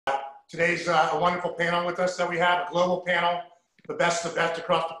Today's a wonderful panel with us that we have, a global panel, the best of the best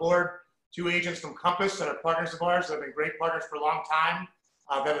across the board. Two agents from Compass that are partners of ours that have been great partners for a long time,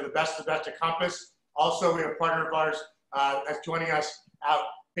 that are the best of the best at Compass. Also, we have a partner of ours that's joining us out,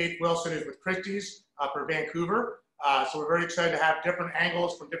 Faith Wilson, who's with Christie's for Vancouver. So we're very excited to have different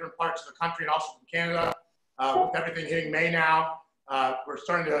angles from different parts of the country and also from Canada. With everything hitting May now, we're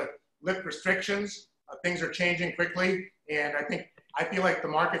starting to lift restrictions. Things are changing quickly, and I feel like the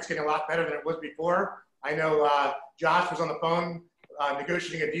market's getting a lot better than it was before. I know Josh was on the phone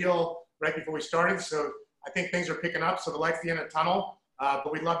negotiating a deal right before we started, so I think things are picking up, so the light's at the end of the tunnel, but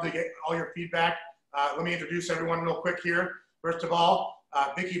we'd love to get all your feedback. Let me introduce everyone real quick here. First of all,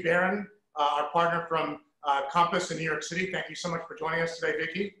 Vickey Barron, our partner from Compass in New York City. Thank you so much for joining us today,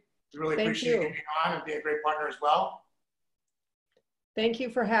 Vickey. We really appreciate you being on and being a great partner as well. Thank you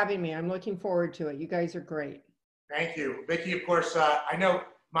for having me. I'm looking forward to it. You guys are great. Thank you. Vickey, of course, I know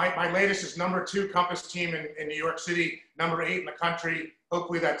my latest is #2 Compass team in New York City, #8 in the country.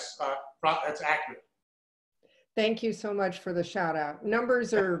 Hopefully that's accurate. Thank you so much for the shout out.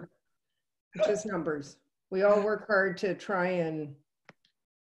 Numbers are just numbers. We all work hard to try and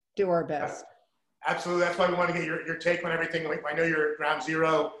do our best. Absolutely. That's why we want to get your take on everything. I know you're at ground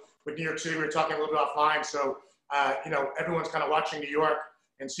zero with New York City. We were talking a little bit offline. So, everyone's kind of watching New York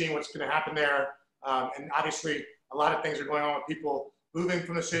and seeing what's going to happen there. And obviously, a lot of things are going on with people moving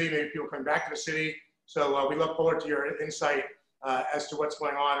from the city, maybe people coming back to the city. So we look forward to your insight as to what's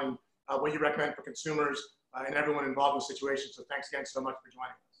going on and what you recommend for consumers and everyone involved in the situation. So thanks again so much for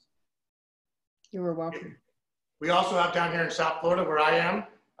joining us. You are welcome. We also have down here in South Florida, where I am,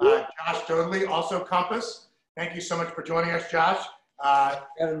 Josh Dotoli, also Compass. Thank you so much for joining us, Josh.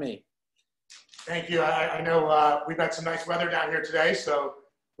 Having me. Thank you. I know we've had some nice weather down here today, so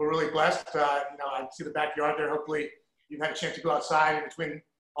we're really blessed. I see the backyard there. Hopefully you've had a chance to go outside in between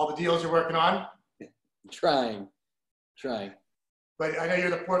all the deals you're working on. Trying. But I know you're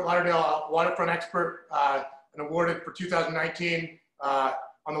the Fort Lauderdale waterfront expert and awarded for 2019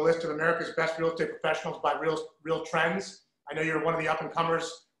 on the list of America's best real estate professionals by Real Trends. I know you're one of the up and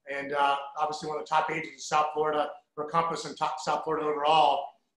comers and obviously one of the top agents in South Florida for Compass and South Florida overall.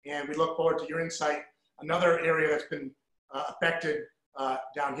 And we look forward to your insight. Another area that's been affected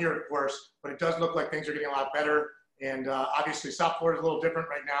down here, of course, but it does look like things are getting a lot better. And obviously South Florida is a little different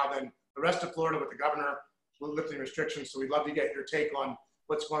right now than the rest of Florida with the governor lifting restrictions. So we'd love to get your take on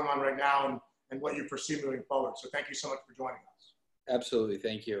what's going on right now and what you foresee moving forward. So thank you so much for joining us. Absolutely,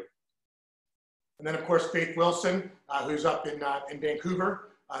 thank you. And then of course, Faith Wilson, who's up in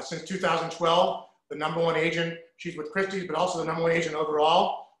Vancouver since 2012, the #1 agent. She's with Christie's, but also the #1 agent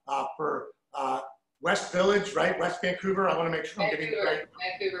overall for West Village, right? West Vancouver. I want to make sure I'm getting the right.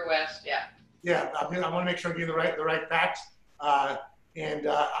 Vancouver West, yeah. Yeah, I want to make sure I'm getting the right facts.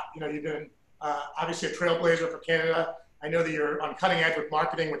 You've been obviously a trailblazer for Canada. I know that you're on cutting edge with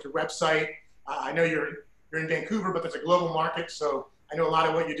marketing with your website. I know you're in Vancouver, but there's a global market. So I know a lot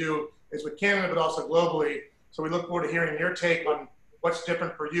of what you do is with Canada, but also globally. So we look forward to hearing your take on what's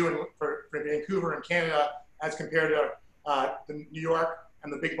different for you and for Vancouver and Canada as compared to New York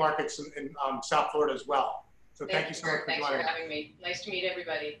and the big markets in South Florida as well. So thank you so much for joining. Thanks for having me. Nice to meet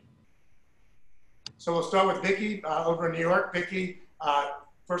everybody. So we'll start with Vickey over in New York. Vickey,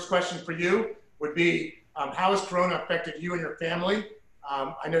 first question for you would be, how has Corona affected you and your family?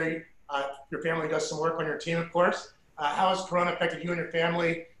 I know your family does some work on your team, of course. How has Corona affected you and your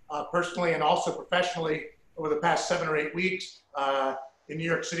family personally and also professionally over the past 7 or 8 weeks? In New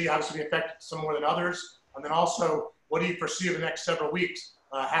York City, obviously being affected some more than others. And then also, what do you foresee in the next several weeks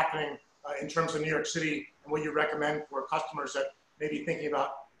happening in terms of New York City and what you recommend for customers that may be thinking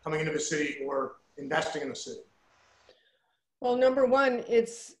about coming into the city or investing in the city? Well, number one,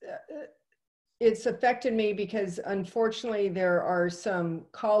 it's affected me because unfortunately there are some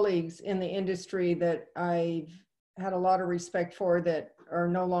colleagues in the industry that I've had a lot of respect for that are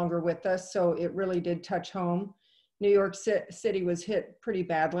no longer with us. So it really did touch home. New York City was hit pretty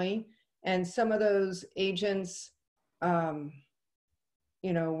badly. And some of those agents,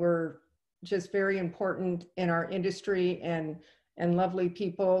 were just very important in our industry and lovely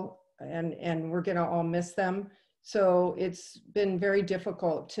people. And we're gonna all miss them. So it's been very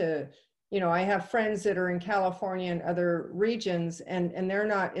difficult to, I have friends that are in California and other regions and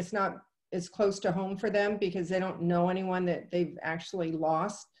it's not as close to home for them because they don't know anyone that they've actually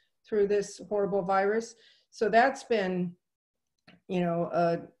lost through this horrible virus. So that's been,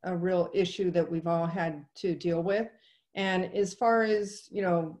 a real issue that we've all had to deal with. And as far as,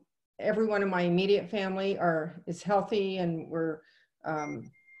 everyone in my immediate family is healthy and we're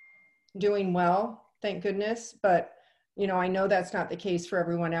doing well, thank goodness. But you know, I know that's not the case for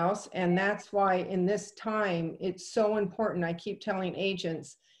everyone else. And that's why in this time, it's so important. I keep telling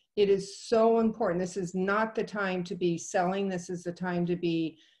agents, it is so important. This is not the time to be selling. This is the time to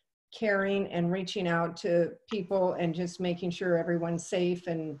be caring and reaching out to people and just making sure everyone's safe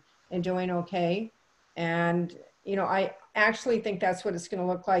and doing okay. And, you know, I actually think that's what it's going to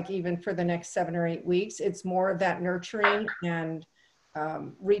look like even for the next 7 or 8 weeks. It's more of that nurturing and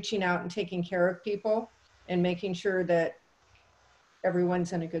reaching out and taking care of people and making sure that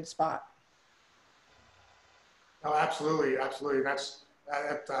everyone's in a good spot. Oh, absolutely, absolutely. That's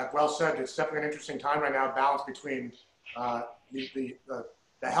well said. It's definitely an interesting time right now, balance between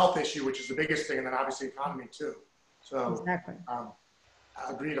the health issue, which is the biggest thing, and then obviously economy too. So exactly.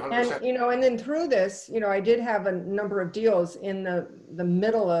 Agreed 100%. And, you know, and then through this, you know, I did have a number of deals in the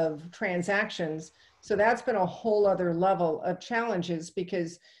middle of transactions. So that's been a whole other level of challenges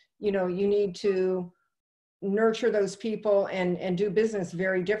because, you know, you need to nurture those people and do business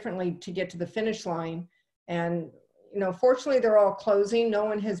very differently to get to the finish line. And, you know, fortunately, they're all closing. No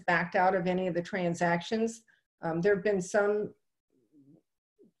one has backed out of any of the transactions. There have been some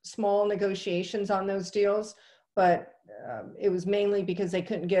small negotiations on those deals, but it was mainly because they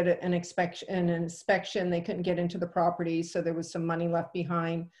couldn't get an inspection. They couldn't get into the property. So there was some money left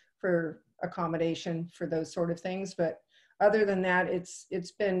behind for accommodation for those sort of things. But other than that,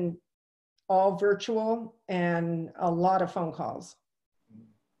 it's been all virtual and a lot of phone calls.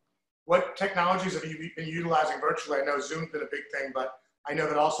 What technologies have you been utilizing virtually? I know Zoom's been a big thing, but I know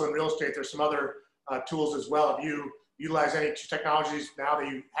that also in real estate, there's some other tools as well. Have you utilized any technologies now that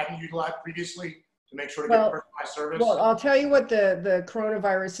you hadn't utilized previously to make sure to get personalized service? Well, I'll tell you what the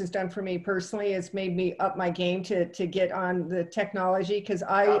coronavirus has done for me personally. It's made me up my game to get on the technology because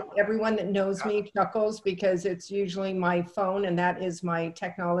everyone that knows me chuckles because it's usually my phone and that is my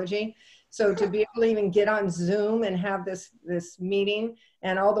technology. So to be able to even get on Zoom and have this meeting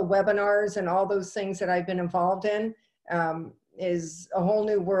and all the webinars and all those things that I've been involved in is a whole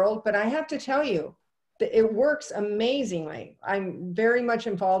new world. But I have to tell you, it works amazingly. I'm very much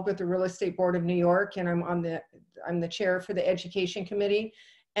involved with the Real Estate Board of New York, and I'm the chair for the education committee.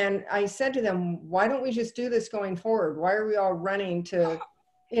 And I said to them, why don't we just do this going forward? Why are we all running to,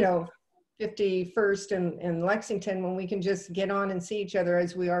 you know, 51st in Lexington when we can just get on and see each other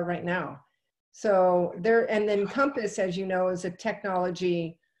as we are right now? So and then Compass, as you know, is a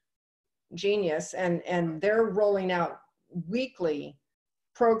technology genius, and they're rolling out weekly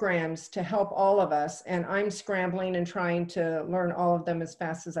programs to help all of us, and I'm scrambling and trying to learn all of them as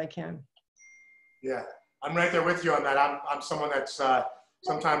fast as I can. Yeah, I'm right there with you on that. I'm someone that's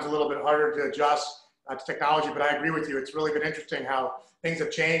sometimes a little bit harder to adjust to technology, but I agree with you. It's really been interesting how things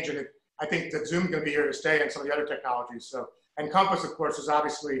have changed, and I think that Zoom's going to be here to stay, and some of the other technologies. So, and Compass, of course, is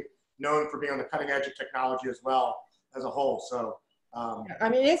obviously known for being on the cutting edge of technology as well as a whole. So, I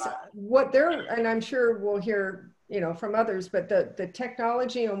mean, it's what they're, and I'm sure we'll hear, you know, from others, but the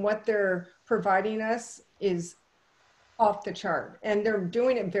technology and what they're providing us is off the chart, and they're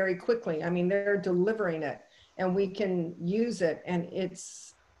doing it very quickly. I mean, they're delivering it and we can use it, and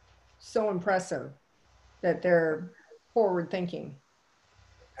it's so impressive that they're forward thinking.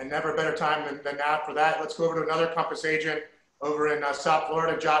 And never a better time than now for that. Let's go over to another Compass agent over in South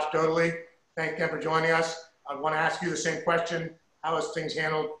Florida, Josh Dotoli. Thank you for joining us. I want to ask you the same question. How has things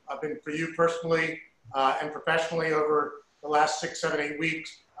handled been for you personally and professionally over the last 6, 7, 8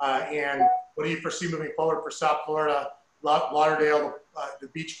 weeks? And what do you foresee moving forward for South Florida, Lauderdale, the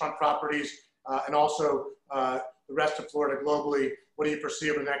beachfront properties, and also the rest of Florida globally? What do you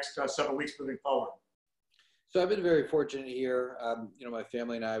foresee over the next several weeks moving forward? So I've been very fortunate here. You know, my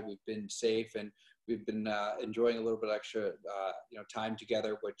family and I, we've been safe, and we've been enjoying a little bit extra, you know, time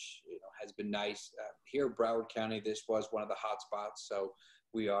together, which, you know, has been nice. Here in Broward County, this was one of the hot spots. So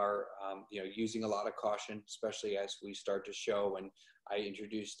we are, you know, using a lot of caution, especially as we start to show. And I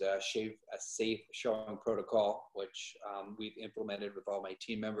introduced a safe showing protocol, which we've implemented with all my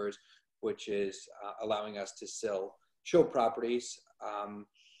team members, which is allowing us to still show properties.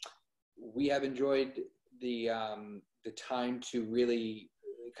 We have enjoyed the time to really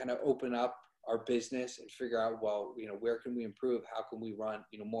kind of open up our business and figure out, well, you know, where can we improve? How can we run,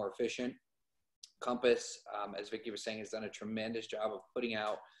 you know, more efficient? Compass, as Vickey was saying, has done a tremendous job of putting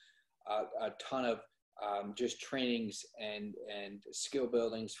out a ton of just trainings and skill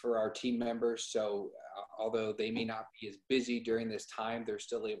buildings for our team members. So although they may not be as busy during this time, they're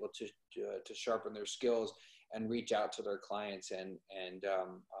still able to sharpen their skills and reach out to their clients and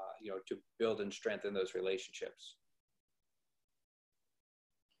you know, to build and strengthen those relationships.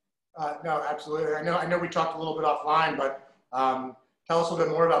 No, absolutely. I know we talked a little bit offline, but tell us a little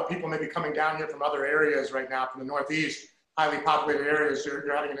bit more about people maybe coming down here from other areas right now, from the Northeast, highly populated areas.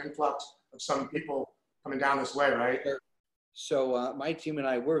 You're having an influx of some people coming down this way, right? So my team and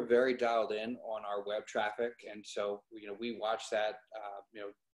I, we're very dialed in on our web traffic, and so we watch that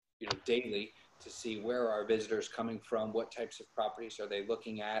daily to see where our visitors coming from, what types of properties are they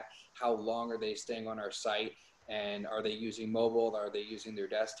looking at, how long are they staying on our site, and are they using mobile, are they using their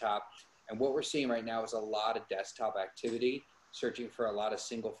desktop? And what we're seeing right now is a lot of desktop activity, searching for a lot of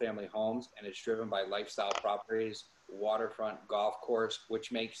single family homes, and it's driven by lifestyle properties, waterfront, golf course,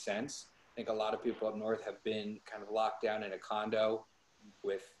 which makes sense. I think a lot of people up north have been kind of locked down in a condo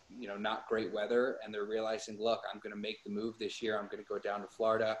with not great weather, and they're realizing, look, I'm going to make the move this year. I'm going to go down to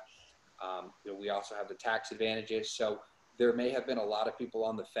Florida. We also have the tax advantages. So there may have been a lot of people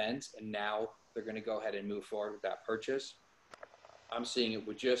on the fence, and now they're going to go ahead and move forward with that purchase. I'm seeing it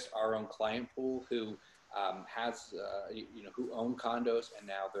with just our own client pool who who own condos, and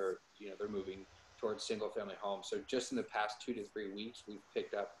now they're moving towards single family homes. So just in the past 2 to 3 weeks, we've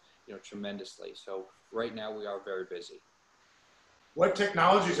picked up tremendously. So right now we are very busy. What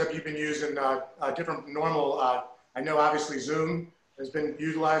technologies have you been using? Different normal, I know obviously Zoom has been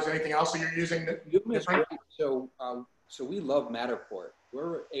utilized. Anything else that you're using? Zoom is great. So we love Matterport.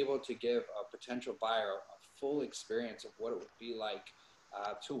 We're able to give a potential buyer a full experience of what it would be like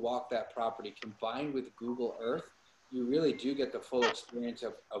to walk that property. Combined with Google Earth, you really do get the full experience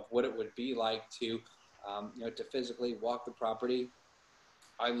of what it would be like to physically walk the property.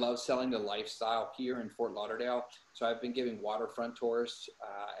 I love selling the lifestyle here in Fort Lauderdale. So I've been giving waterfront tours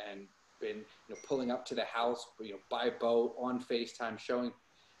and been pulling up to the house, by boat, on FaceTime, showing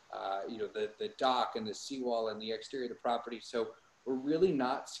the dock and the seawall and the exterior of the property. So we're really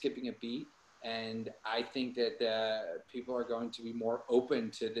not skipping a beat. And I think that people are going to be more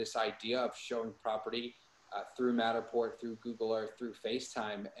open to this idea of showing property through Matterport, through Google Earth, through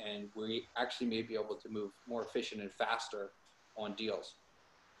FaceTime, and we actually may be able to move more efficient and faster on deals.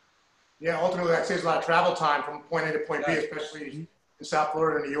 Yeah, ultimately that saves a lot of travel time from point A to point B, especially in South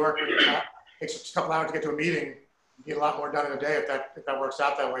Florida and New York. It takes a couple hours to get to a meeting. You get a lot more done in a day if that works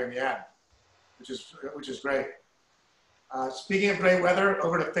out that way in the end, which is great. Speaking of great weather,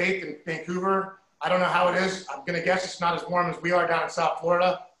 over to Faith in Vancouver. I don't know how it is. I'm going to guess it's not as warm as we are down in South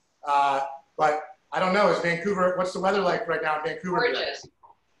Florida, but I don't know. Is Vancouver? What's the weather like right now in Vancouver? Gorgeous,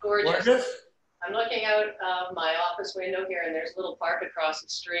 gorgeous. Gorgeous? I'm looking out of my office window here, and there's a little park across the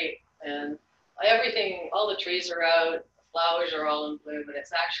street, and everything, all the trees are out, the flowers are all in bloom, and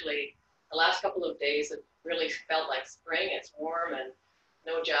it's actually, the last couple of days, it really felt like spring. It's warm and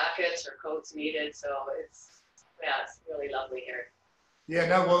no jackets or coats needed, so it's really lovely here. Yeah,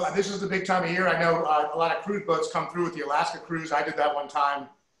 no, well, this is the big time of year. I know a lot of cruise boats come through with the Alaska cruise. I did that one time,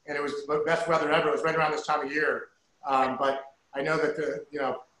 and it was the best weather ever. It was right around this time of year. But I know that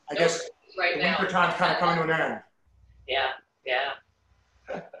I guess right the now, winter time's kind of coming to an end. Yeah.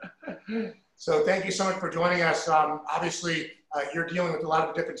 So thank you so much for joining us. Obviously, you're dealing with a lot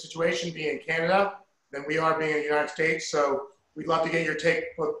of a different situation being in Canada than we are being in the United States. So we'd love to get your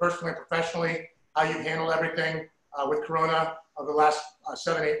take, both personally and professionally, how you handle everything with Corona over the last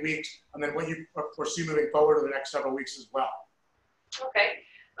 7-8 weeks, and then what you foresee moving forward over the next several weeks as well. Okay.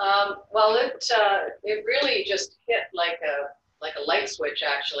 Well, it really just hit like a light switch,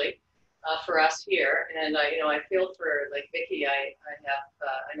 actually. For us here, and I feel for like Vickey. I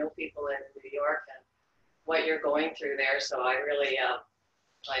know people in New York and what you're going through there, so I really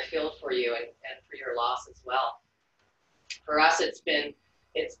I feel for you and for your loss as well. For us, it's been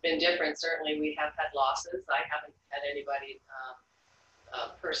different. Certainly, we have had losses. I haven't had anybody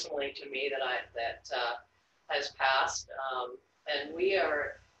personally to me that has passed, and we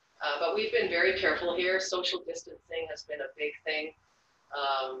are, but we've been very careful here. Social distancing has been a big thing.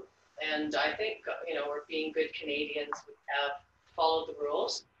 And I think, we're being good Canadians. We have followed the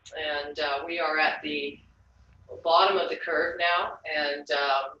rules, and we are at the bottom of the curve now. And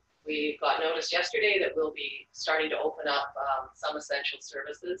we got notice yesterday that we'll be starting to open up some essential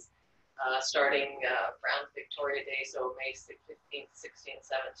services starting around Victoria Day, so May 15th, 16th,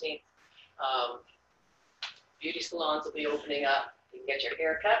 17th. Beauty salons will be opening up. You can get your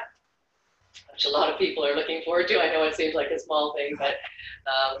hair cut, which a lot of people are looking forward to. I know it seems like a small thing, but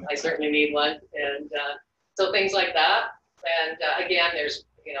I certainly need one. And so things like that. And again, there's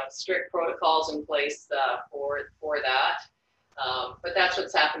strict protocols in place for that. But that's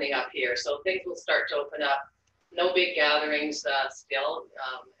what's happening up here. So things will start to open up. No big gatherings still.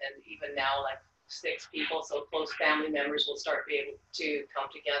 And even now, like 6 people, so close family members will start being able to come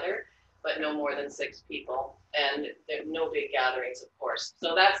together, but no more than 6 people, and there no big gatherings, of course.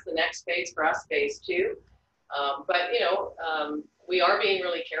 So that's the next phase for us, phase 2. But we are being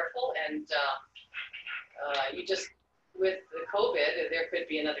really careful, and you just, with the COVID, there could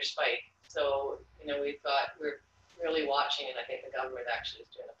be another spike. So, you know, we're really watching, and I think the government actually is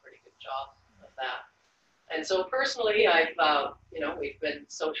doing a pretty good job of that. And so personally, you know, we've been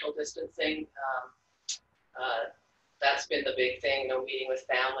social distancing. That's been the big thing, no meeting with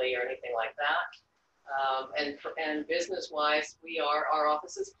family or anything like that. And business-wise, our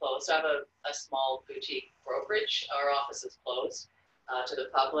office is closed. I have a small boutique brokerage. Our office is closed to the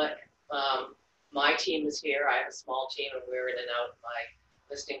public. My team is here. I have a small team, and we're in and out. My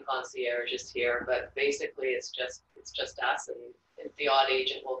listing concierge is here, but basically it's just us, and the odd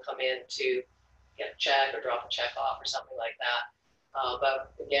agent will come in to get a check or drop a check off or something like that.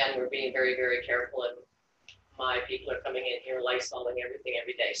 But again, we're being very, very careful, and my people are coming in here, Lysoling everything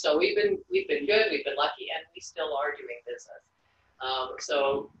every day. So we've been good, we've been lucky, and we still are doing business.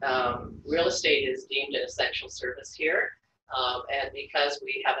 Real estate is deemed an essential service here, and because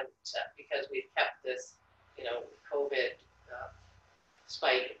we've kept this, you know, COVID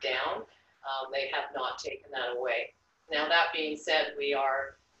spike down, they have not taken that away. Now, that being said, we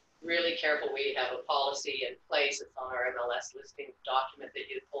are really careful. We have a policy in place. It's on our MLS listing document that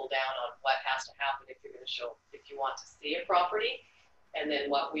you pull down on what has to happen if you want to see a property, and then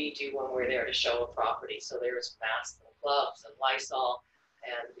what we do when we're there to show a property. So there's masks and gloves and Lysol,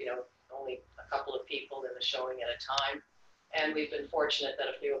 and, you know, only a couple of people in the showing at a time. And we've been fortunate that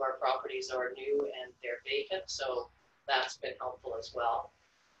a few of our properties are new and they're vacant, so that's been helpful as well.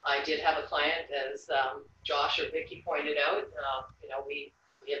 I did have a client, as Josh or Vicky pointed out, you know, we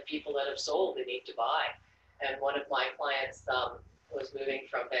have people that have sold, they need to buy. And one of my clients was moving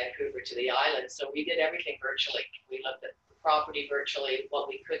from Vancouver to the island, so we did everything virtually. We looked at the property virtually, what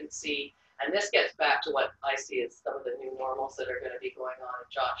we couldn't see. And this gets back to what I see as some of the new normals that are going to be going on. And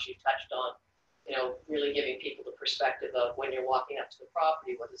Josh, you touched on, you know, really giving people the perspective of when you're walking up to the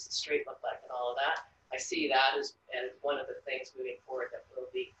property, what does the street look like and all of that. I see that as one of the things moving forward that we'll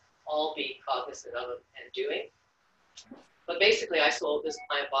all be cognizant of and doing. But basically, this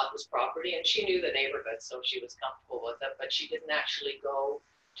client bought this property, and she knew the neighborhood, so she was comfortable with it, but she didn't actually go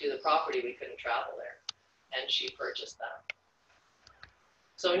to the property. We couldn't travel there, and she purchased that.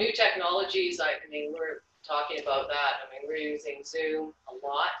 So new technologies, I mean, we're talking about that. I mean, we're using Zoom a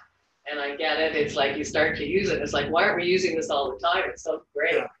lot, and I get it. It's like you start to use it. It's like, why aren't we using this all the time? It's so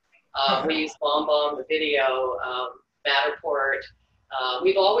great. Yeah. We use BombBomb, the video, Matterport.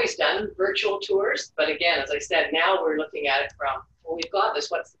 We've always done virtual tours, but again, as I said, now we're looking at it from, well, we've got this,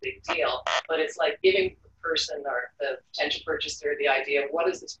 what's the big deal? But it's like giving the person or the potential purchaser the idea of what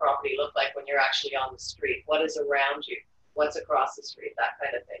does this property look like when you're actually on the street? What is around you? What's across the street? That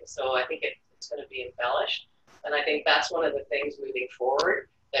kind of thing. So I think it's going to be embellished. And I think that's one of the things moving forward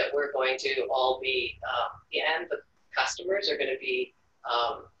that we're going to all be, and the customers are going to be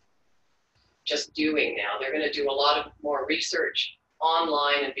just doing now. They're going to do a lot of more research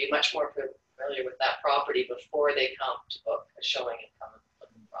online and be much more familiar with that property before they come to book a showing and come and look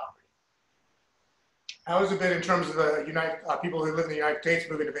at the property. How has it been in terms of the people who live in the United States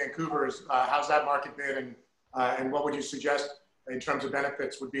moving to Vancouver? How's that market been, and what would you suggest in terms of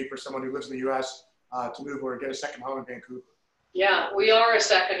benefits would be for someone who lives in the U.S. To move or get a second home in Vancouver? Yeah, we are a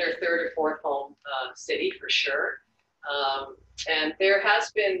second or third or fourth home city for sure. And there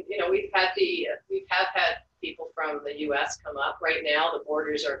has been, you know, we have had people from the U.S. come up. Right now, the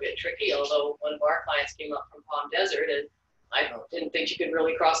borders are a bit tricky, although one of our clients came up from Palm Desert, and I didn't think you could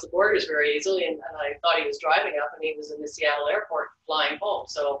really cross the borders very easily, and I thought he was driving up, and he was in the Seattle airport flying home,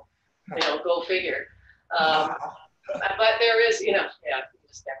 so, you know, go figure. But there is, you know, yeah, you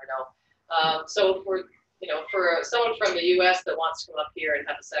just never know. So for, you know, for someone from the U.S. that wants to come up here and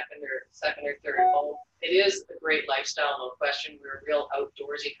have a second or third home, it is a great lifestyle, no question. We're a real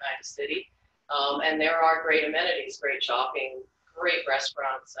outdoorsy kind of city. And there are great amenities, great shopping, great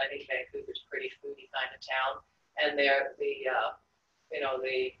restaurants. I think Vancouver's a pretty foodie kind of town. And you know,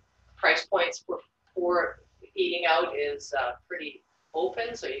 the price points for eating out is pretty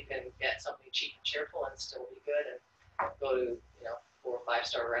open, so you can get something cheap and cheerful and still be good and go to, you know, 4 or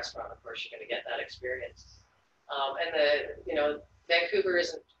 5-star restaurant. Of course, you're going to get that experience. And you know, Vancouver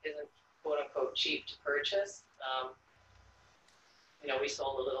isn't quote unquote cheap to purchase. You know, we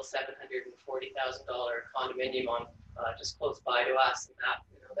sold a little $740,000 condominium on just close by to us, and that,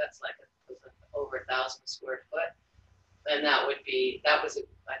 you know, that's like over 1,000 square foot, and that was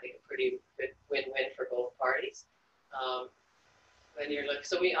I think a pretty good win-win for both parties. When you're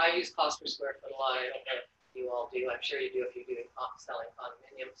looking, I use cost per square foot a lot. I don't know if you all do. I'm sure you do if you're doing selling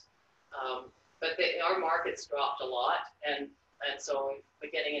condominiums. But our market's dropped a lot, and so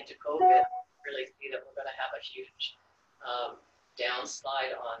we're getting into COVID. Really see that we're going to have a huge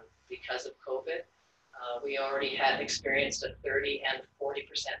downslide on because of COVID. We already had experienced a 30 and 40%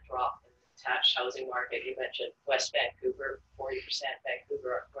 drop in the detached housing market. You mentioned West Vancouver, 40%,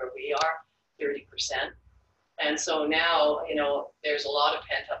 Vancouver, where we are, 30%. And so now, you know, there's a lot of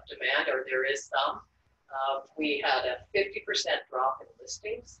pent-up demand, or there is some. We had a 50% drop in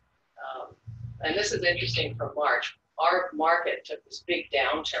listings. And this is interesting from March. Our market took this big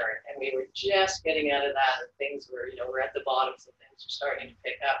downturn, and we were just getting out of that, and things were, you know, we're at the bottom, so things are starting to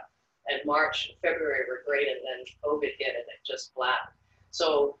pick up. And March and February were great, and then COVID hit, and it just flattened.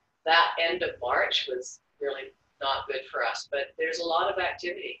 So that end of March was really not good for us, but there's a lot of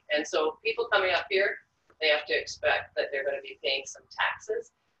activity. And so people coming up here, they have to expect that they're going to be paying some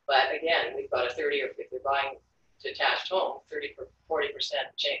taxes. But again, we've got a 30, or if they're buying detached home, 30 or 40%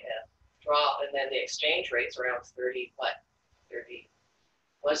 drop, and then the exchange rate's around 30, what, 30,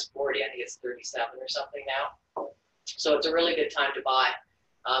 was 40, I think it's 37 or something now. So it's a really good time to buy.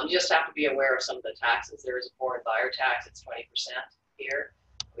 You just have to be aware of some of the taxes. There is a foreign buyer tax, it's 20% here.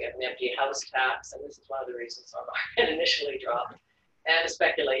 We have an empty house tax, and this is one of the reasons our market initially dropped, and a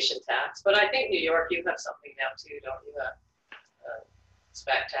speculation tax. But I think New York, you have something now too, don't you? A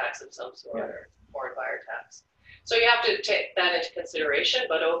spec tax of some sort, or foreign buyer tax. So you have to take that into consideration,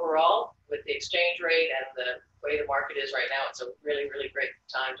 but overall, with the exchange rate and the way the market is right now, it's a really, really great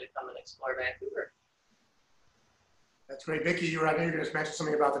time to come and explore Vancouver. That's great. Vickey, I know you were going to mention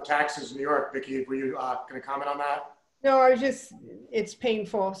something about the taxes in New York. Vickey, were you going to comment on that? No, I was just, it's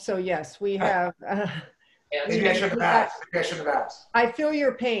painful. So yes, we have. Maybe I shouldn't have asked. Maybe I shouldn't have asked. I feel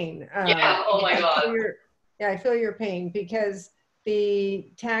your pain. Yeah, oh my God. I feel your pain, because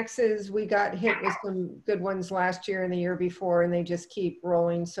the taxes, we got hit with some good ones last year and the year before, and they just keep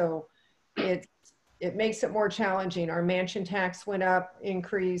rolling. So it makes it more challenging. Our mansion tax went up,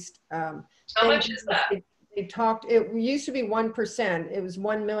 increased. How much is that? It used to be 1%. It was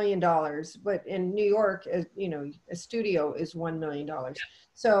 $1 million, but in New York, you know, a studio is $1 million.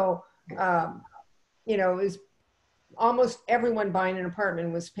 So, you know, it was almost everyone buying an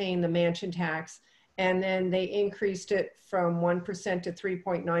apartment was paying the mansion tax. And then they increased it from 1% to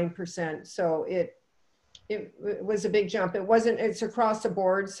 3.9%. So it was a big jump. It's across the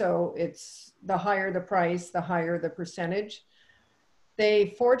board. So it's the higher the price, the higher the percentage.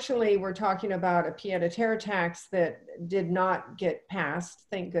 They fortunately were talking about a pied-à-terre tax that did not get passed,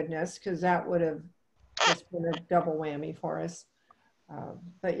 thank goodness, because that would have just been a double whammy for us.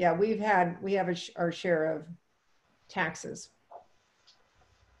 But yeah, we have our share of taxes.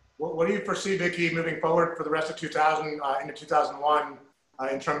 What do you foresee, Vickey, moving forward for the rest of 2000 into 2001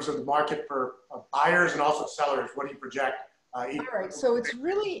 in terms of the market for buyers and also sellers? What do you project? All right, so it's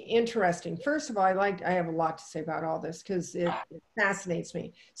really interesting. First of all, I have a lot to say about all this because it fascinates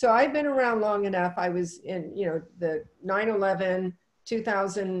me. So I've been around long enough. I was in, you know, the 9/11,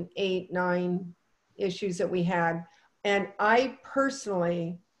 2008, 9 issues that we had. And I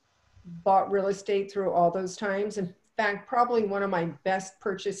personally bought real estate through all those times. In fact, probably one of my best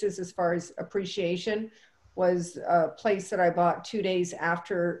purchases as far as appreciation was a place that I bought 2 days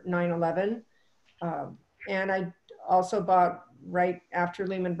after 9/11. And I also bought right after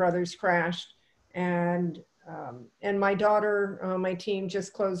Lehman Brothers crashed. And my daughter, my team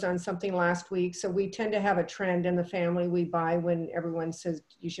just closed on something last week. So we tend to have a trend in the family. We buy when everyone says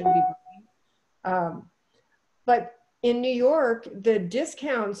you shouldn't be buying. But in New York, the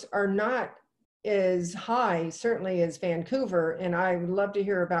discounts are not as high, certainly, as Vancouver. And I would love to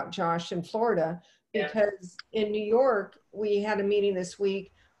hear about Josh in Florida, because in New York, we had a meeting this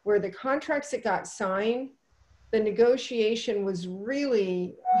week where the contracts that got signed, the negotiation was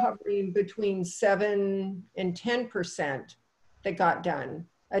really hovering between 7 and 10% that got done,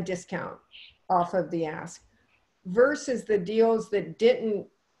 a discount off of the ask, versus the deals that didn't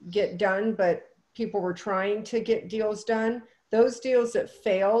get done, but people were trying to get deals done. Those deals that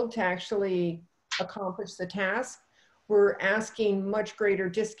failed to actually accomplish the task were asking much greater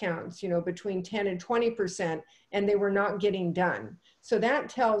discounts, you know, between 10 and 20%, and they were not getting done. So that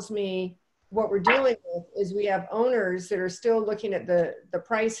tells me what we're dealing with is we have owners that are still looking at the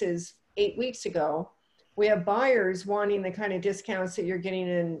prices 8 weeks ago. We have buyers wanting the kind of discounts that you're getting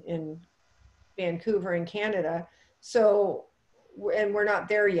in Vancouver and Canada. So, and we're not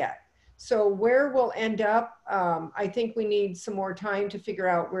there yet. So where we'll end up, I think we need some more time to figure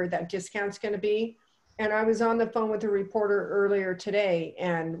out where that discount's going to be. And I was on the phone with a reporter earlier today,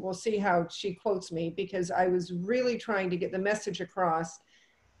 and we'll see how she quotes me, because I was really trying to get the message across.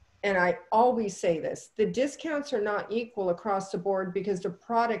 And I always say this, the discounts are not equal across the board because the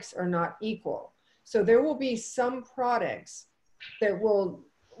products are not equal. So there will be some products that will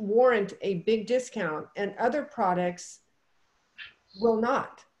warrant a big discount, and other products will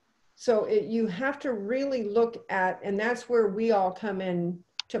not. So you have to really look at, and that's where we all come in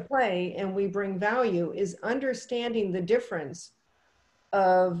to play and we bring value, is understanding the difference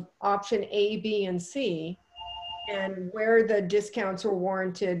of option A, B, and C, and where the discounts are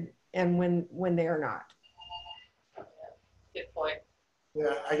warranted and when they are not. Good point.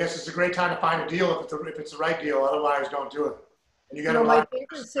 Yeah, I guess it's a great time to find a deal if it's the right deal. Otherwise, don't do it. And you got to. My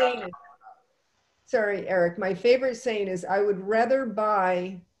favorite saying is, sorry, Eric. My favorite saying is, I would rather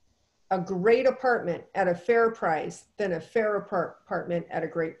buy a great apartment at a fair price than a fair apartment at a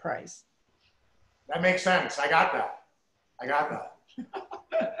great price. That makes sense. I got that. I got that.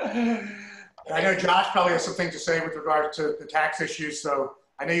 I know Josh probably has some things to say with regard to the tax issues. So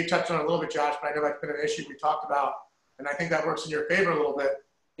I know you touched on it a little bit, Josh, but I know that's been an issue we talked about. And I think that works in your favor a little bit.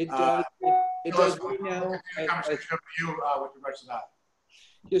 It does. It does right now. Conversation over to you with regards to that.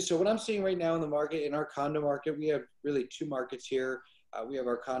 Yeah, so what I'm seeing right now in the market, in our condo market, we have really two markets here. We have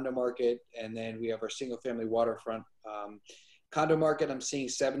our condo market, and then we have our single-family waterfront. Condo market, I'm seeing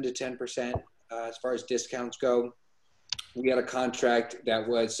 7 to 10% as far as discounts go. We had a contract that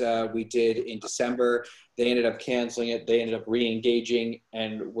was we did in December. They ended up canceling it. They ended up re-engaging,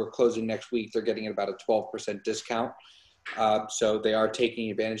 and we're closing next week. They're getting about a 12% discount. So they are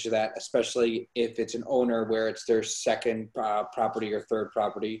taking advantage of that, especially if it's an owner where it's their second property or third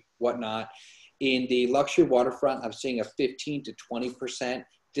property, whatnot. In the luxury waterfront, I'm seeing a 15 to 20%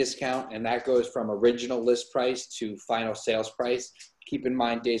 discount, and that goes from original list price to final sales price. Keep in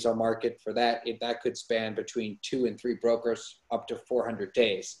mind, days on market for that, that could span between 2 and 3 brokers up to 400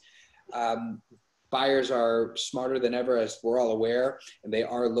 days. Buyers are smarter than ever, as we're all aware, and they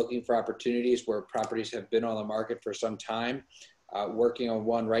are looking for opportunities where properties have been on the market for some time. Working on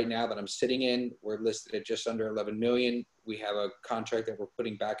one right now that I'm sitting in. We're listed at just under 11 million. We have a contract that we're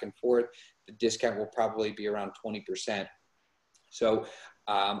putting back and forth. The discount will probably be around 20%. So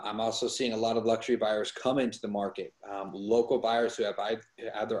I'm also seeing a lot of luxury buyers come into the market. Local buyers who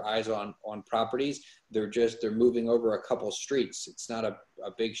have their eyes on properties, they're moving over a couple streets. It's not a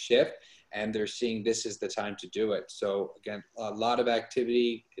big shift, and they're seeing this is the time to do it. So again, a lot of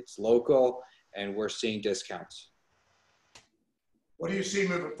activity. It's local, and we're seeing discounts. What do you see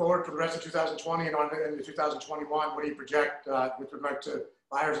moving forward for the rest of 2020 and on into 2021? What do you project with regard to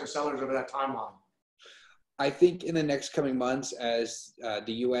buyers and sellers over that timeline? I think in the next coming months, as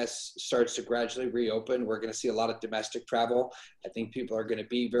the U.S. starts to gradually reopen, we're going to see a lot of domestic travel. I think people are going to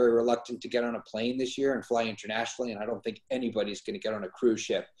be very reluctant to get on a plane this year and fly internationally, and I don't think anybody's going to get on a cruise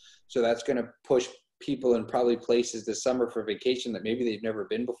ship. So that's going to push people in probably places this summer for vacation that maybe they've never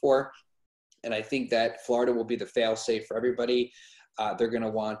been before. And I think that Florida will be the fail-safe for everybody. They're going to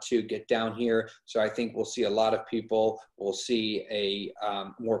want to get down here. So I think we'll see a lot of people. We'll see a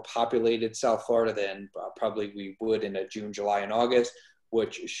more populated South Florida than probably we would in a June, July, and August,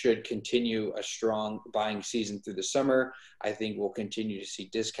 which should continue a strong buying season through the summer. I think we'll continue to see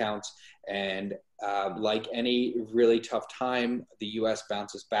discounts. And like any really tough time, the U.S.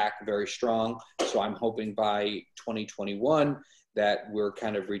 bounces back very strong. So I'm hoping by 2021 that we're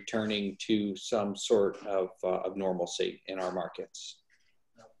kind of returning to some sort of normalcy in our markets.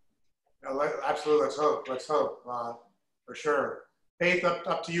 No, absolutely, let's hope, for sure. Faith,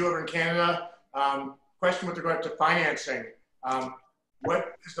 up to you over in Canada. Question with regard to financing.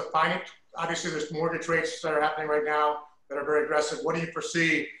 What is the finance? Obviously, there's mortgage rates that are happening right now that are very aggressive. What do you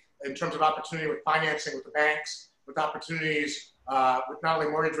foresee in terms of opportunity with financing with the banks, with opportunities with not only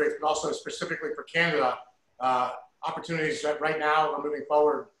mortgage rates, but also specifically for Canada, opportunities that right now or moving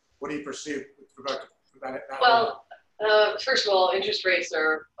forward? What do you perceive with regard to that? Well, first of all, interest rates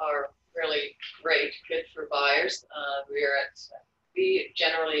are really great, good for buyers. We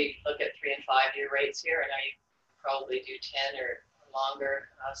generally look at 3 and 5 year rates here, and I probably do 10 or longer.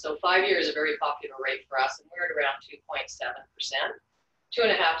 So 5 years is a very popular rate for us, and we're at around 2.7%,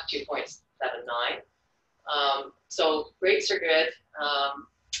 2.5 to 2.79. So rates are good.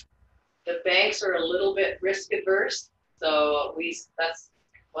 The banks are a little bit risk adverse. So that's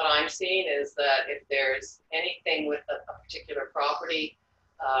what I'm seeing, is that if there's anything with a particular property,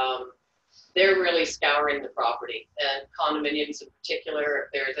 they're really scouring the property, and condominiums in particular,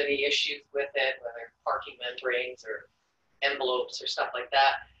 if there's any issues with it, whether parking membranes or envelopes or stuff like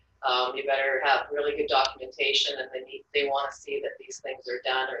that, you better have really good documentation, and they want to see that these things are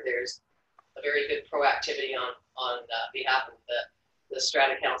done, or there's a very good proactivity on behalf of the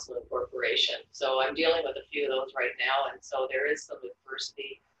Strata Council and Corporation. So I'm dealing with a few of those right now, and so there is some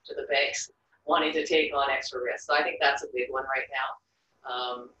adversity to the banks wanting to take on extra risk. So I think that's a big one right now.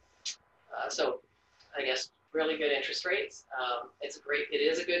 So I guess really good interest rates. It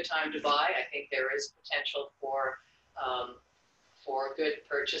is a good time to buy. I think there is potential for for good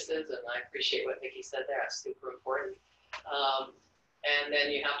purchases, and I appreciate what Vickey said there. That's super important. And then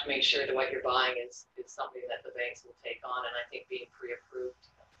you have to make sure that what you're buying is something that the banks will take on. And I think being pre-approved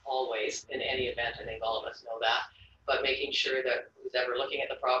always in any event, I think all of us know that, but making sure that who's ever looking at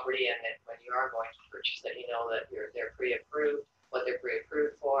the property and that when you are going to purchase that, you know that they're pre-approved, what they're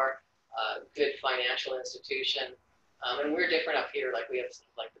pre-approved for, good financial institution. And we're different up here. Like we have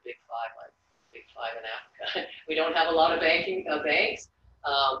like the big five, like big five in Africa. We don't have a lot of banks,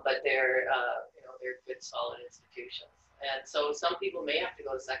 but they're they're good, solid institutions. And so some people may have to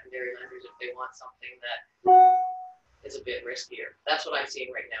go to secondary lenders if they want something that is a bit riskier. That's what I'm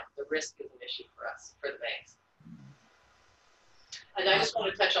seeing right now. The risk is an issue for us, for the banks. And I just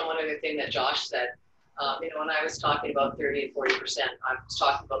want to touch on one other thing that Josh said. When I was talking about 30 and 40%, I was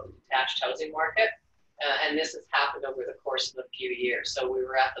talking about the detached housing market. And this has happened over the course of a few years. So we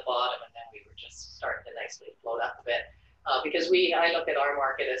were at the bottom and then we were just starting to nicely float up a bit. Because I look at our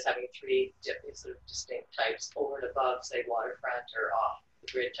market as having three sort of distinct types over and above, say, waterfront or off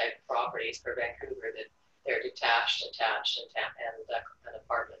the grid type of properties for Vancouver. That they're detached, attached, and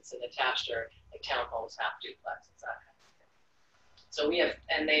apartments. And attached are like townhomes, half duplexes, that kind of thing. So we have,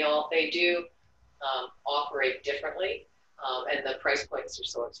 and they do operate differently, and the price points are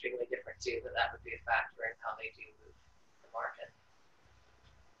so extremely different too that would be a factor in how they do move the market.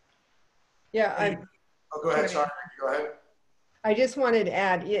 Yeah, go ahead, sorry, go ahead. I just wanted to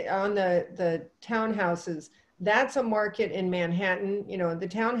add on the townhouses, that's a market in Manhattan. You know, the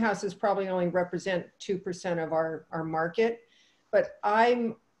townhouses probably only represent 2% of our market, but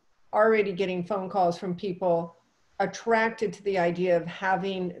I'm already getting phone calls from people attracted to the idea of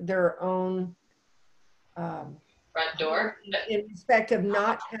having their own front door. In respect of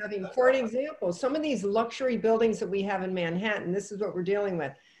not having, for an example, some of these luxury buildings that we have in Manhattan, this is what we're dealing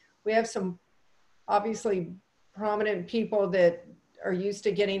with. We have some obviously prominent people that are used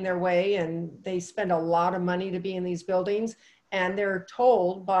to getting their way and they spend a lot of money to be in these buildings, and they're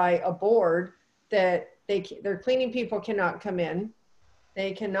told by a board that their cleaning people cannot come in.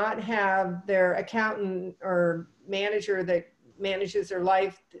 They cannot have their accountant or manager that manages their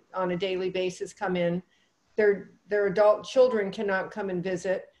life on a daily basis come in. Their adult children cannot come and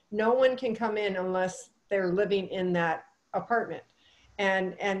visit. No one can come in unless they're living in that apartment.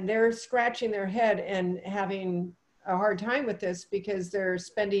 And they're scratching their head and having a hard time with this because they're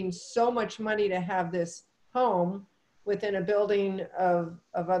spending so much money to have this home within a building of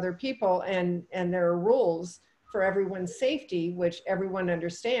other people. And there are rules for everyone's safety, which everyone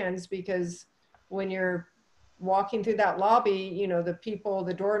understands, because when you're walking through that lobby, you know,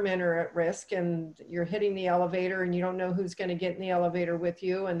 the doormen are at risk, and you're hitting the elevator and you don't know who's going to get in the elevator with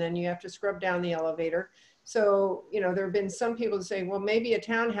you. And then you have to scrub down the elevator. So, you know, there have been some people who say, well, maybe a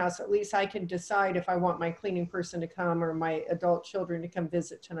townhouse, at least I can decide if I want my cleaning person to come or my adult children to come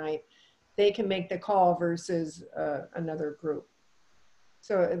visit tonight. They can make the call versus another group.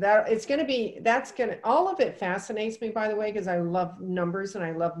 So all of it fascinates me, by the way, because I love numbers and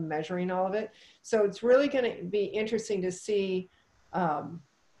I love measuring all of it. So it's really going to be interesting to see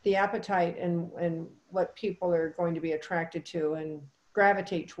the appetite and what people are going to be attracted to and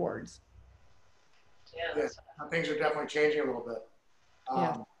gravitate towards. Yeah, things are definitely changing a little bit.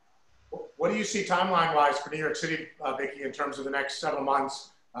 Yeah. What do you see timeline-wise for New York City, Vickey, in terms of the next several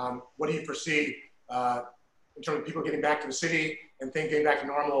months? What do you foresee in terms of people getting back to the city and things getting back to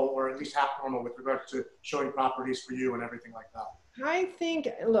normal, or at least half normal, with regards to showing properties for you and everything like that? I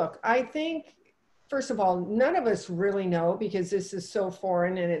think, first of all, none of us really know, because this is so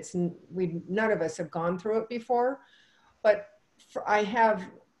foreign and none of us have gone through it before. But I have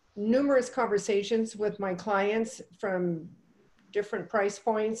numerous conversations with my clients from different price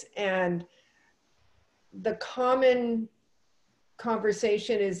points, and the common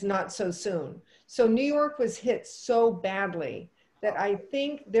conversation is not so soon. So New York was hit so badly that I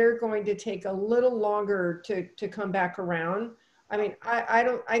think they're going to take a little longer to come back around. I mean,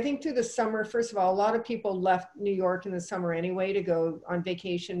 I think through the summer, first of all, a lot of people left New York in the summer anyway to go on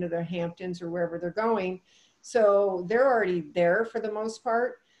vacation to the Hamptons or wherever they're going. So they're already there for the most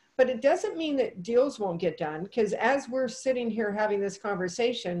part. But it doesn't mean that deals won't get done, because as we're sitting here having this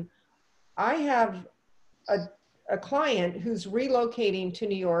conversation, I have a client who's relocating to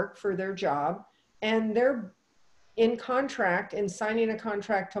New York for their job, and they're in contract and signing a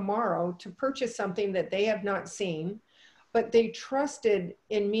contract tomorrow to purchase something that they have not seen, but they trusted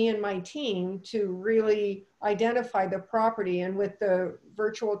in me and my team to really identify the property. And with the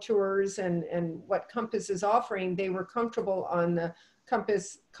virtual tours and what Compass is offering, they were comfortable on the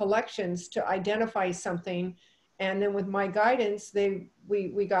Compass collections to identify something. And then with my guidance,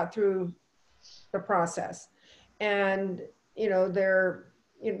 we got through the process. And you know,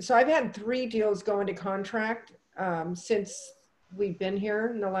 so I've had 3 deals go into contract since we've been here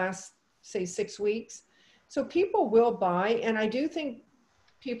in the last, say, 6 weeks. So people will buy. And I do think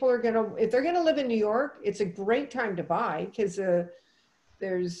people are going to, if they're going to live in New York, it's a great time to buy because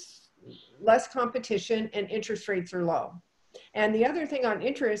there's less competition and interest rates are low. And the other thing on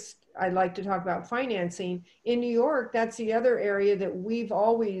interest, I'd like to talk about financing. In New York, that's the other area that we've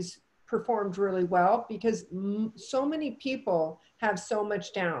always performed really well because so many people have so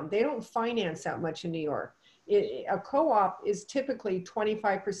much down. They don't finance that much in New York. A co-op is typically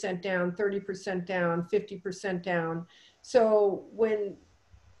 25% down, 30% down, 50% down. So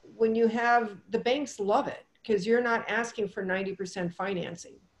when you have, the banks love it because you're not asking for 90%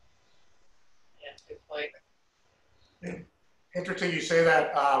 financing. Yeah, good point. Interesting you say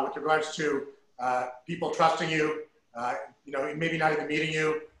that with regards to people trusting you, you know, maybe not even meeting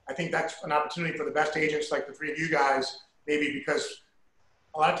you. I think that's an opportunity for the best agents like the 3 of you guys, maybe because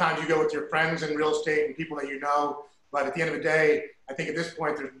a lot of times you go with your friends in real estate and people that you know, but at the end of the day, I think at this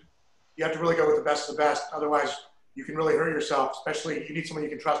point, you have to really go with the best of the best. Otherwise, you can really hurt yourself, especially you need someone you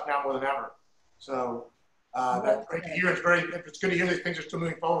can trust now more than ever. So that's great to hear. It's good to hear that things are still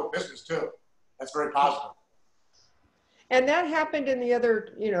moving forward with business too. That's very positive. And that happened in the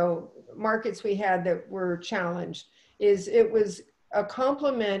other, you know, markets we had that were challenged. It was a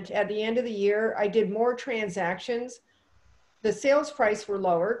compliment at the end of the year. I did more transactions. The sales price were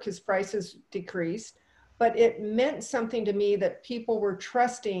lower because prices decreased, but it meant something to me that people were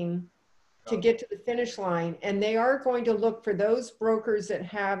trusting to get to the finish line. And they are going to look for those brokers that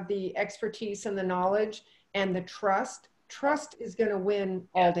have the expertise and the knowledge and the trust. Trust is going to win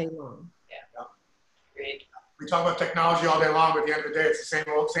all day long. Yeah. Great. We talk about technology all day long, but at the end of the day, it's the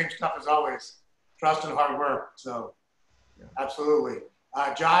same stuff as always. Trust and hard work. So, absolutely.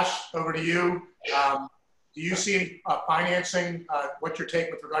 Josh, over to you. Do you see financing? What's your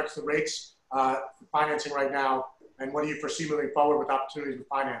take with regards to the rates for financing right now, and what do you foresee moving forward with opportunities with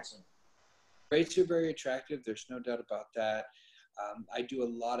financing? Rates are very attractive. There's no doubt about that. I do a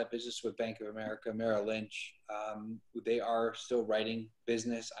lot of business with Bank of America, Merrill Lynch. They are still writing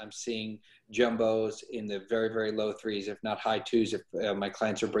business. I'm seeing jumbos in the very, very low 3s, if not high 2s, if my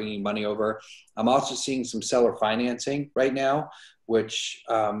clients are bringing money over. I'm also seeing some seller financing right now, which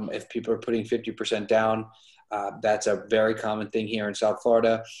if people are putting 50% down, that's a very common thing here in South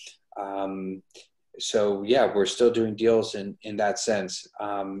Florida. So yeah, we're still doing deals in that sense.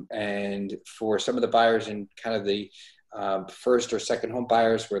 And for some of the buyers in kind of the first or second home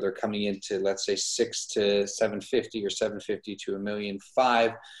buyers where they're coming into, let's say, 6 to 750 or 750 to $1.5 million,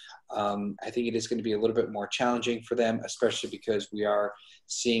 I think it is going to be a little bit more challenging for them, especially because we are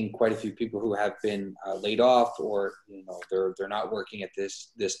seeing quite a few people who have been laid off, or you know, they're not working at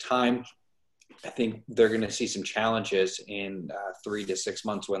this time. I think they're going to see some challenges in 3 to 6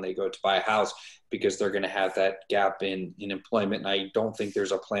 months when they go to buy a house, because they're going to have that gap in employment. And I don't think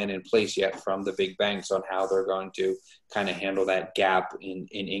there's a plan in place yet from the big banks on how they're going to kind of handle that gap in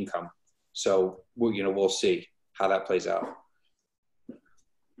income. So we'll see how that plays out.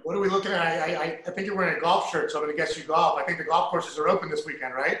 What are we looking at? I think you're wearing a golf shirt, so I'm going to guess you golf. I think the golf courses are open this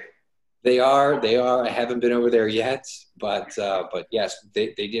weekend, right? They are. I haven't been over there yet, but yes,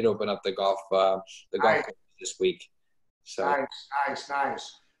 they did open up the golf golf course this week. So nice.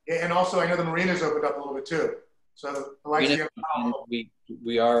 Yeah, and also I know the marinas opened up a little bit too. So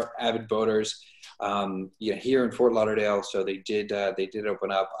we are avid boaters, here in Fort Lauderdale. So they did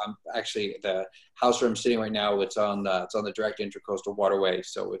open up. Actually, the house where I'm sitting right now, it's on the direct intercoastal waterway.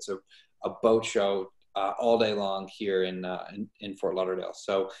 So it's a boat show all day long here in Fort Lauderdale.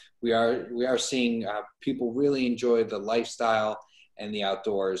 So we are seeing people really enjoy the lifestyle and the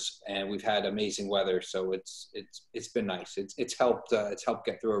outdoors, and we've had amazing weather. So it's been nice. It's helped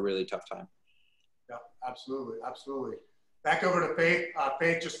get through a really tough time. Yeah, absolutely. Back over to Faith.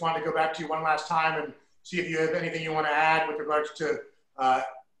 Faith, just wanted to go back to you one last time and see if you have anything you want to add with regards to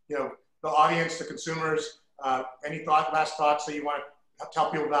the audience, the consumers. Any last thoughts that you want to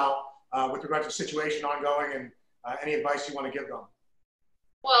tell people about with regards to the situation ongoing, and any advice you want to give them?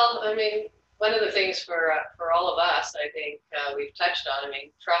 Well, I mean, one of the things for all of us, I think we've touched on. I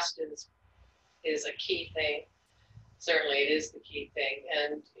mean, trust is a key thing. Certainly, it is the key thing.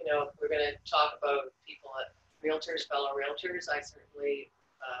 And if we're going to talk about people at fellow realtors, I certainly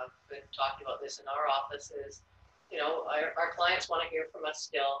been talking about this in our offices. Our clients want to hear from us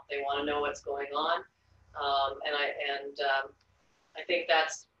still. They want to know what's going on, and I think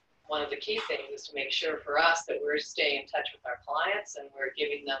that's one of the key things, is to make sure for us that we're staying in touch with our clients and we're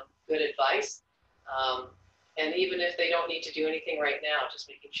giving them good advice. And even if they don't need to do anything right now, just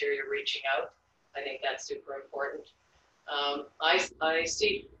making sure you're reaching out. I think that's super important. I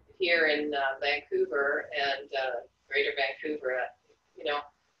see here in Vancouver and Greater Vancouver, you know,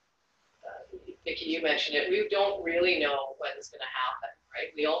 Vicky, you mentioned it. We don't really know when it's going to happen,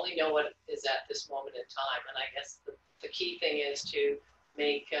 right? We only know what is at this moment in time. And I guess the key thing is to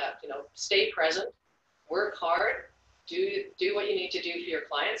make, you know, stay present, work hard, do what you need to do for your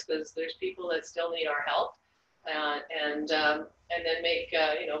clients, because there's people that still need our help, and then make,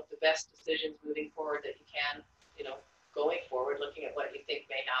 you know, the best decisions moving forward that you can, you know, going forward, looking at what you think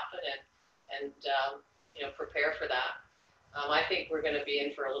may happen, and you know, prepare for that. I think we're going to be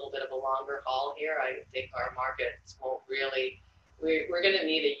in for a little bit of a longer haul here. I think our markets won't really, we're going to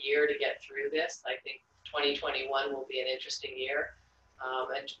need a year to get through this. I think 2021 will be an interesting year.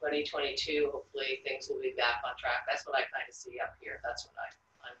 And 2022, hopefully things will be back on track. That's what I kind of see up here. That's what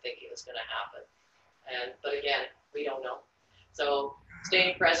I'm thinking is going to happen. But again, we don't know. So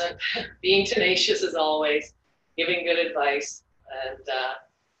staying present, being tenacious as always, giving good advice,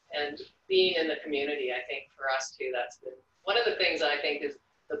 and being in the community. I think for us too, that's been one of the things I think is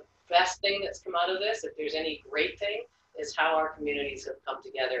the best thing that's come out of this. If there's any great thing, is how our communities have come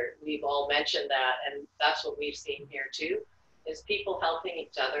together. We've all mentioned that, and that's what we've seen here too, is people helping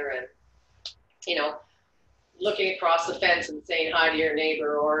each other and, you know, looking across the fence and saying hi to your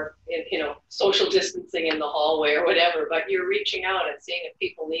neighbor, or, you know, social distancing in the hallway or whatever, but you're reaching out and seeing if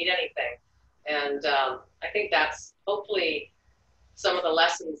people need anything. And I think that's hopefully some of the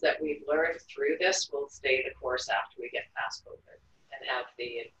lessons that we've learned through this will stay the course after we get past COVID and have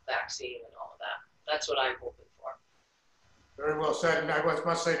the vaccine and all of that. That's what I'm hoping for. Very well said. And I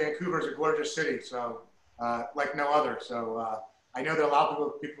must say Vancouver is a gorgeous city, so like no other. So I know that a lot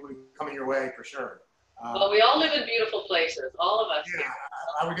of people will be coming your way for sure. Well, we all live in beautiful places, all of us. Yeah,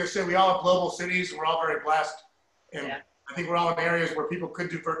 I would just say we all have global cities, and we're all very blessed. And yeah. I think we're all in areas where people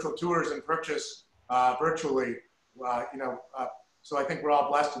could do virtual tours and purchase virtually, you know, so I think we're all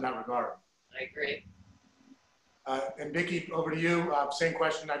blessed in that regard. I agree. And Vicky, over to you. Same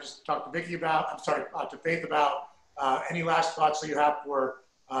question I just talked to Vicky about, I'm sorry, to Faith about. Any last thoughts that you have for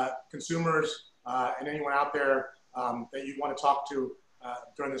consumers and anyone out there that you want to talk to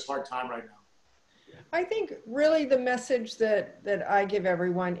during this hard time right now? I think really the message that I give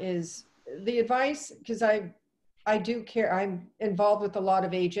everyone is the advice, because I do care. I'm involved with a lot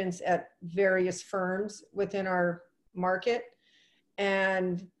of agents at various firms within our market,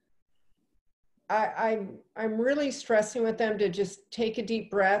 and I'm really stressing with them to just take a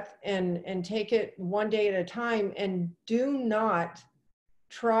deep breath and take it one day at a time, and do not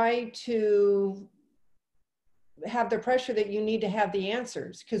try to have the pressure that you need to have the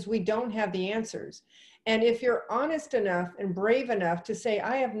answers, because we don't have the answers. And if you're honest enough and brave enough to say,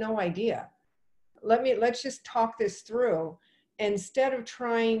 I have no idea, let's just talk this through, instead of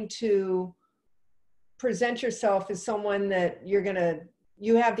trying to present yourself as someone that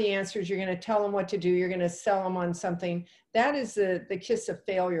you have the answers, you're going to tell them what to do, you're going to sell them on something. That is the kiss of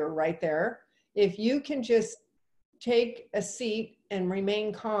failure right there. If you can just take a seat and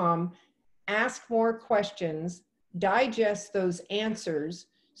remain calm, ask more questions, digest those answers,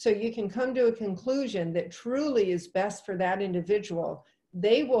 so you can come to a conclusion that truly is best for that individual,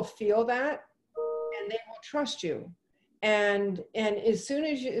 they will feel that and they will trust you. And as soon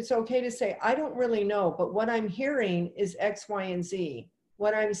as it's okay to say, I don't really know, but what I'm hearing is X, Y, and Z.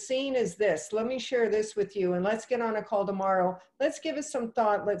 What I'm seeing is this. Let me share this with you, and let's get on a call tomorrow. Let's give it some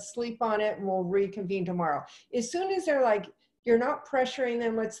thought. Let's sleep on it, and we'll reconvene tomorrow. As soon as they're like, you're not pressuring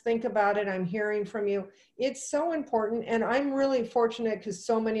them, let's think about it, I'm hearing from you. It's so important, and I'm really fortunate because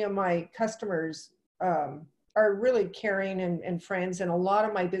so many of my customers are really caring and friends, and a lot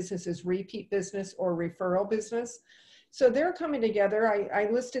of my business is repeat business or referral business. So they're coming together. I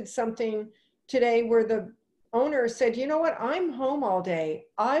listed something today where the owner said, you know what, I'm home all day.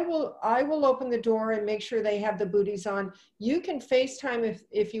 I will open the door and make sure they have the booties on. You can FaceTime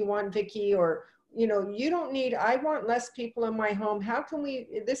if you want, Vicky, or you know, you don't need, I want less people in my home. How can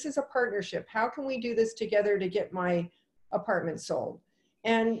we, this is a partnership. How can we do this together to get my apartment sold?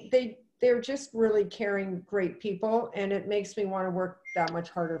 And they're just really caring, great people. And it makes me want to work that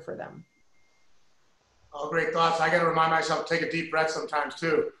much harder for them. All great thoughts. I got to remind myself to take a deep breath sometimes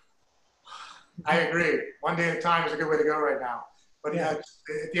too. I agree. One day at a time is a good way to go right now. But yeah,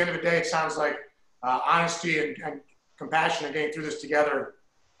 at the end of the day, it sounds like honesty and compassion and getting through this together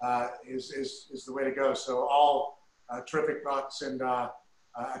is the way to go. So all terrific thoughts, and I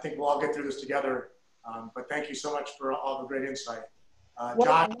think we'll all get through this together. But thank you so much for all the great insight. Josh? One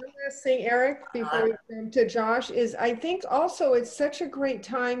last thing, Eric, before we come to Josh, is I think also it's such a great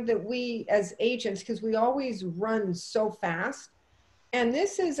time that we as agents, because we always run so fast, and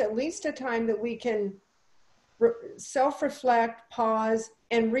this is at least a time that we can self-reflect, pause,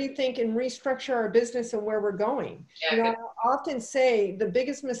 and rethink and restructure our business and where we're going. Yeah, You know, I often say the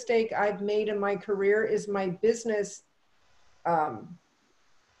biggest mistake I've made in my career is my business, you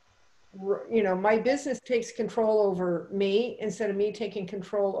know, my business takes control over me instead of me taking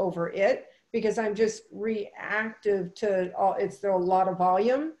control over it, because I'm just reactive to all, it's a lot of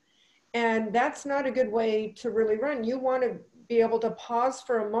volume. And that's not a good way to really run. You want to be able to pause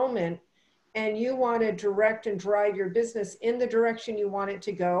for a moment, and you want to direct and drive your business in the direction you want it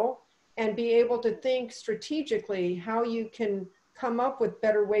to go, and be able to think strategically how you can come up with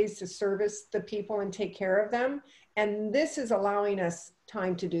better ways to service the people and take care of them. And this is allowing us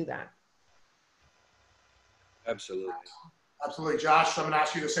time to do that. Absolutely. Absolutely. Josh, I'm going to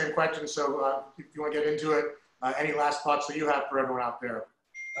ask you the same question. So if you want to get into it, any last thoughts that you have for everyone out there?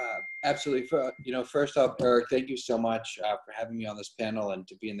 Absolutely. You know, first off, Eric, thank you so much for having me on this panel, and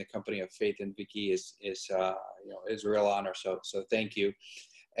to be in the company of Faith and Vickey is you know, is a real honor. So thank you.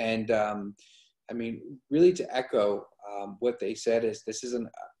 And I mean, really to echo what they said, is this is an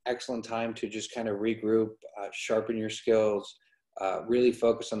excellent time to just kind of regroup, sharpen your skills, really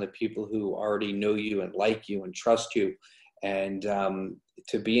focus on the people who already know you and like you and trust you. And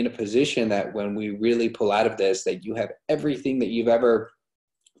to be in a position that when we really pull out of this, that you have everything that you've ever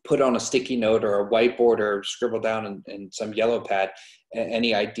put on a sticky note or a whiteboard or scribble down in some yellow pad,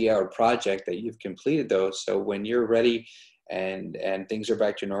 any idea or project, that you've completed those. So when you're ready and things are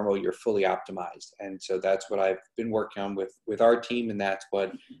back to normal, you're fully optimized. And so that's what I've been working on with our team. And that's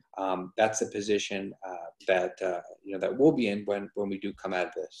what, that's the position that, you know, that we'll be in when we do come out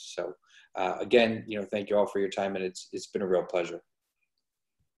of this. So again, you know, thank you all for your time, and it's been a real pleasure.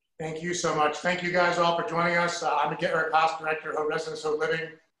 Thank you so much. Thank you guys all for joining us. I'm Eric Haas, Director of Haute Residence, Haute Living.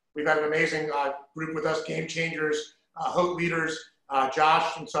 We've had an amazing group with us, game changers, Haute leaders.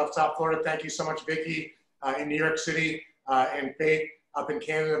 Josh from South Florida, thank you so much. Vickey in New York City, and Faith up in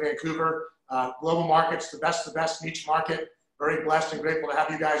Canada, Vancouver. Global markets, the best niche market. Very blessed and grateful to have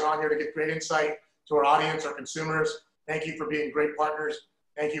you guys on here to get great insight to our audience, our consumers. Thank you for being great partners.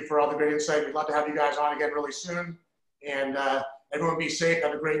 Thank you for all the great insight. We'd love to have you guys on again really soon. And everyone be safe.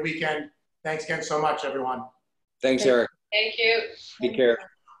 Have a great weekend. Thanks again so much, everyone. Thanks, Eric. thank you. Take care.